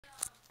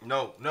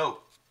No, no.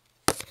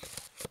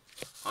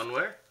 On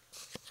where?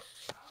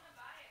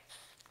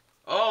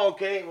 Oh,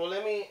 okay. Well,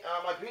 let me.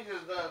 My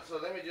pizza's done, so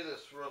let me do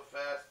this real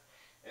fast,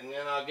 and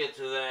then I'll get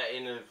to that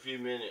in a few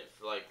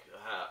minutes, like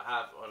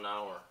half an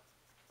hour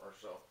or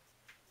so.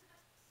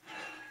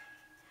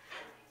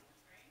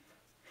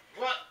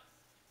 What?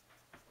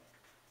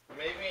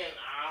 Maybe an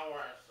hour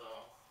or so.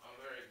 I'm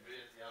very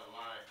busy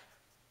online.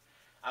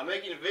 I'm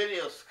making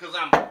videos because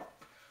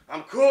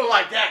I'm cool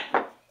like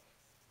that.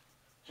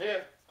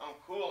 Yeah, I'm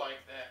cool like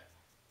that,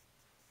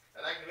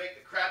 and I can make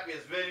the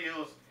crappiest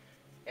videos,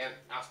 and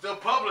I'll still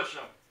publish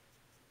them.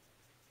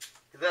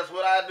 Cause that's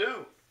what I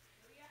do.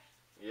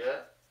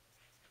 Yeah,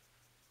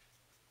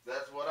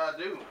 that's what I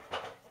do.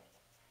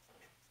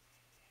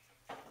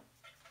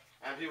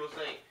 And people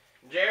say,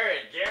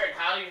 Jared,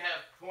 how do you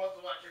have, who wants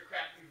to watch your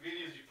crappy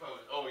videos you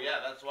post? Oh yeah,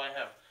 that's why I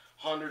have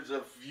hundreds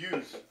of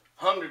views.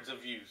 Hundreds of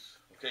views,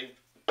 okay?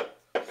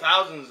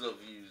 Thousands of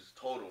views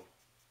total,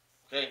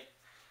 okay?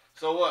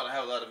 So what? I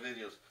have a lot of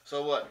videos.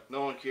 So what?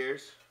 No one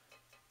cares?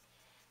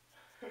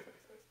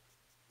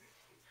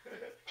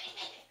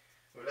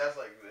 Well, that's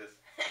like this.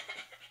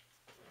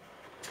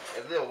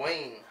 It's Lil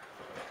Wayne.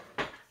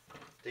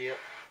 Dear,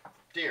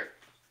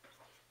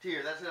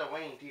 that's Lil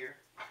Wayne, dear.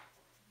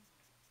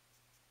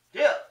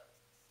 Yeah.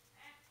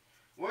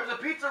 Where's the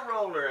pizza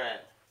roller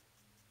at?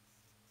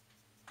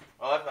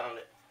 Oh, I found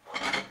it.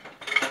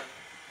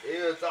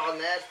 Ew, it's all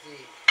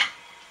nasty.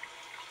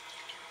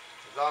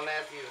 It's all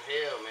nasty as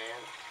hell,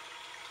 man.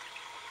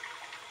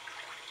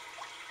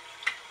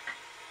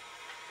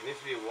 It needs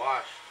to be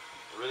washed.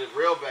 Really,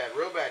 real bad,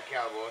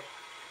 cowboy.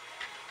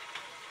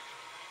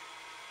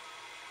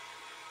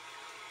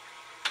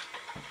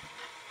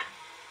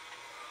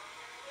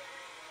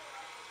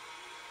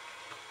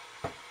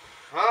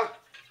 Huh?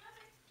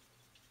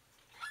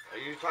 Are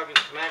you talking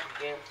smack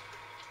again?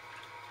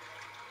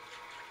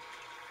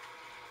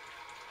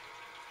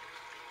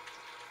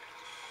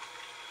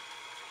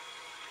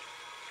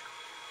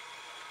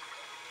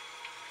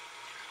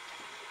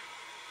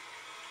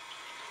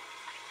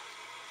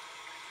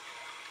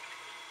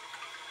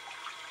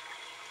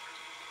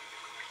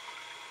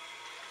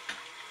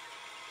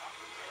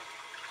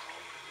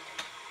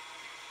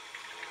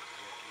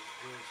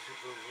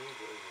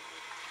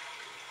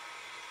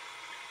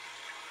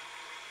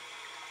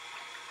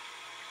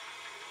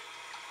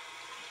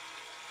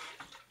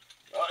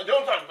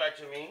 Don't talk back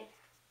to me.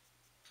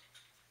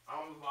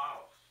 I'm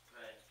lost.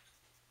 Okay.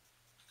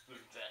 Look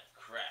at that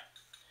crap.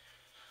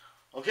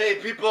 Okay,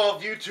 people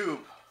of YouTube,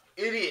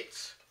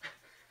 idiots.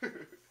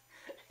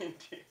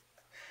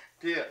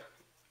 Yeah.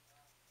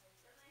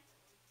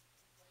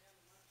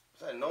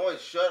 What's that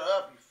noise? Shut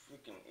up, you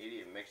freaking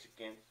idiot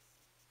Mexicans.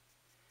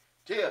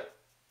 Tia.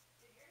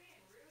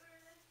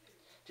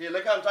 Tia,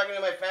 look how I'm talking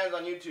to my fans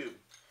on YouTube.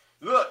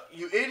 Look,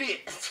 you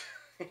idiot.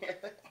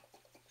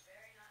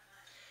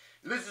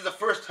 This is the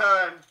first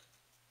time.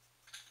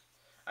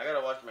 I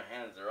gotta wash my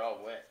hands, they're all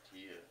wet.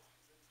 Tia.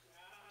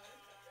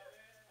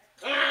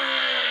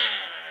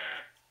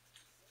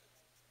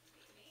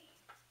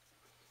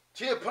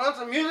 Tia, put on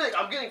some music.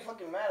 I'm getting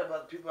fucking mad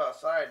about the people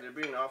outside. They're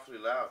being awfully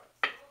loud.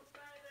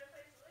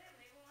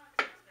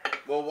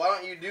 Well, why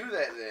don't you do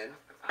that then?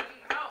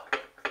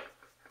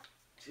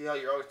 See how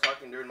you're always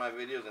talking during my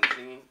videos and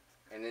singing,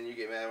 and then you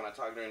get mad when I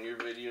talk during your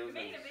videos? You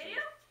made a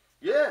video?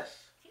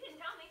 Yes. He didn't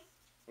tell me.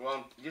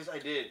 Well, yes I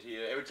did,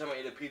 Tia. Every time I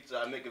eat a pizza,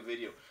 I make a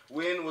video.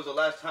 When was the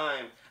last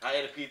time I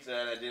ate a pizza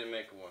and I didn't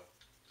make one?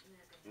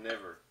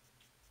 Never.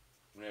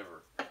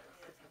 Never.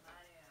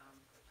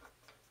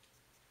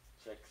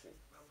 Sexy.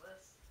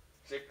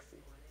 Sexy.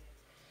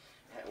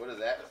 What is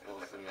that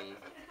supposed to mean?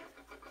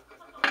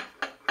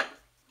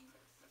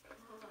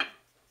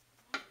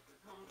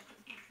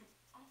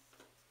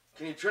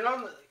 Can you turn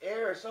on the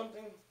air or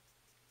something?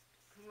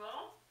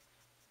 No.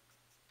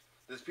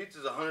 This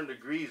pizza's 100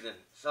 degrees in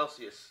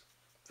Celsius,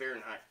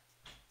 Fahrenheit.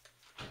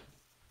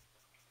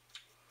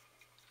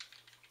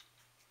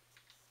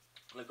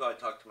 Look how I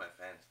talk to my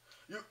fans.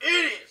 You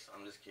idiots!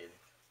 I'm just kidding.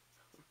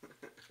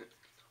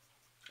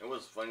 It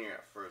was funnier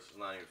at first. It's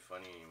not even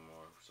funny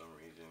anymore for some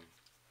reason.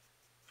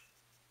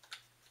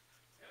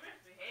 You're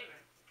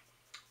misbehaving.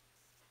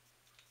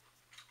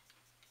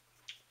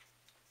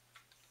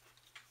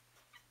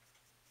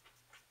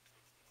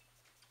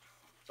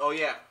 Oh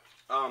yeah.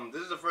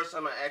 This is the first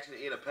time I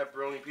actually ate a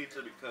pepperoni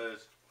pizza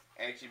because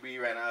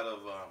HEB ran out of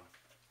Oh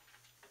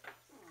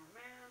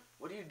man.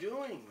 What are you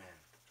doing,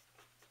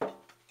 man?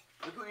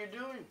 Look what you're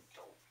doing.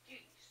 Oh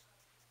jeez.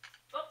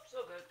 Oh, so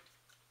good.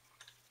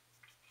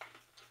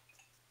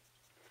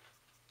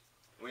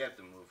 We have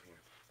to move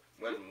here.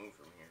 We have to move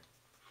from here.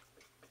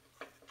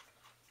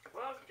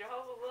 Well, if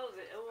Jehovah wills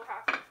it, it will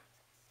happen.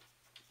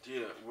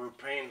 Yeah, we're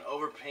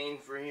overpaying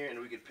for here, and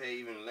we could pay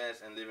even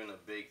less and live in a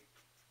big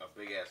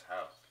ass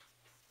house.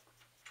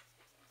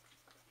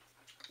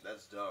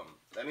 That's dumb.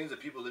 That means the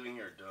people living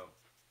here are dumb.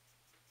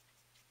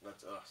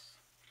 That's us.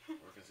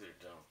 We're considered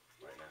dumb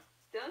right now.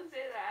 Don't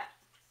say that.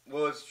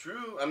 Well, it's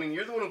true. I mean,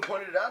 you're the one who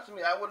pointed it out to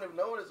me. I wouldn't have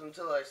noticed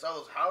until I saw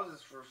those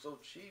houses for so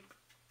cheap.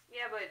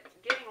 Yeah, but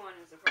getting one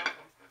is the problem.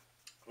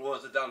 Well,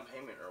 is it down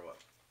payment or what?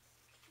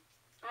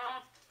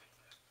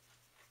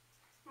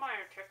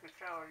 Minor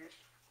technicalities.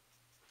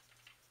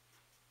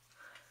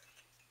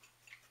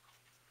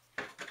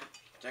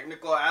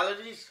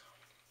 Technicalities?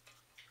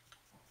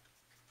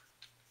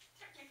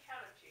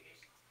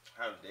 Technicalities.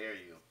 How dare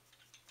you?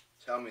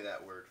 Tell me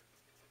that word.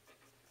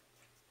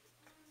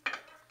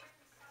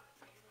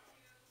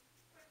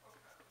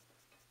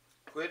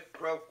 Quid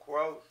pro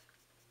quo.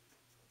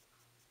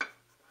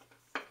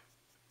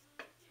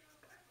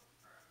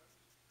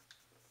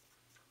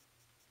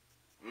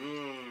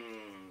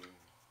 Mmm.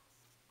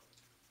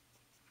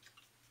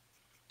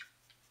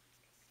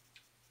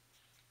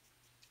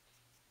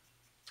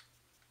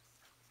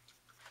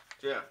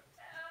 Tia.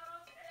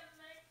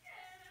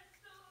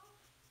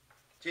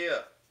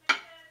 Tia.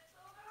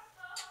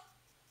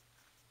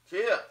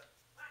 Tia.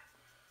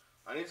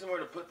 I need somewhere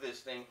to put this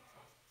thing.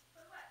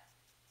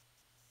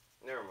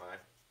 Never mind.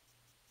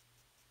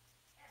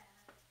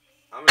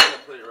 I'm just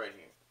gonna put it right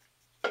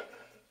here.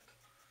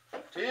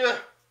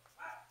 Tia.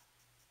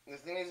 This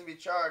thing needs to be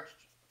charged.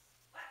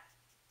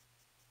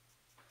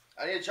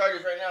 I need to charge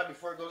this right now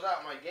before it goes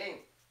out my game.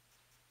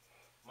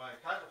 My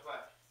Castle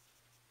Clash.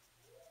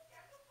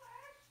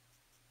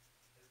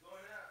 It's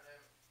going out,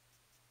 damn it.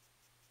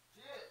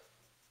 Tia.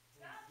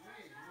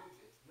 Please move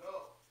it.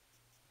 No.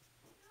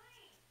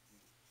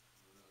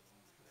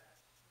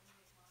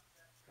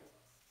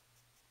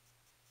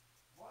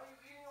 Why are you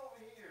eating over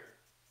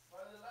here?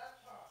 By the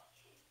laptop.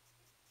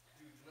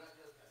 Dude, do not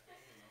touch that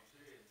game. I'm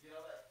serious. Get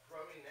all that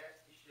crummy,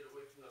 nasty shit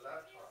away from the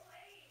laptop.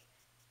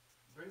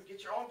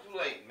 Get your own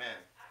plate, man.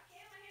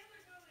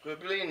 Quit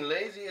being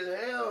lazy as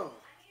hell.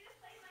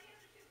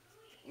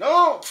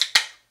 No!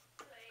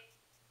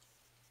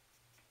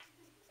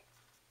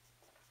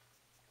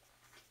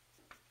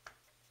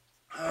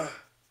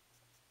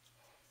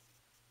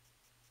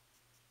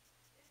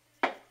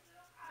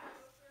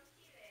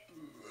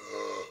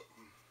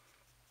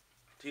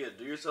 Tia,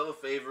 do yourself a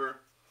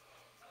favor.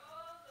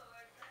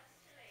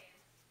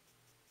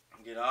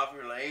 Get off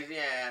your lazy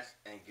ass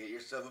and get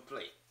yourself a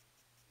plate.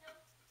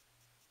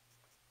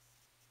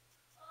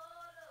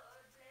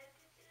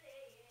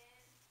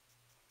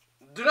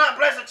 Do not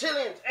bless the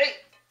Chileans. Hey,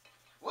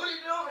 what are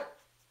you doing?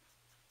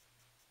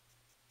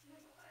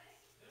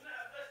 Do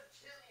not bless the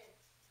Chileans.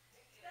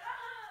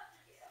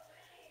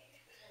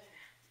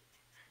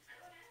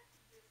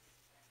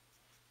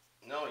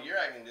 No, you're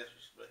acting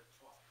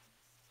disrespectful.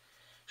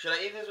 Should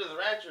I eat this with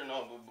ranch or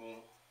no, boo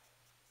boo?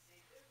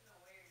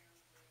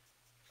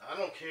 I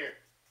don't care.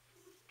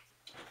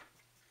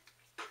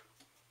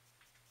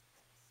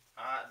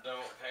 I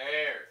don't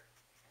care.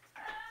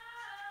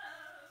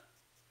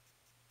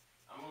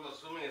 I'm gonna go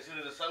swimming as soon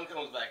as the sun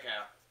comes back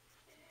out.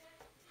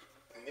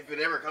 And if it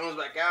ever comes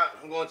back out,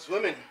 I'm going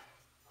swimming.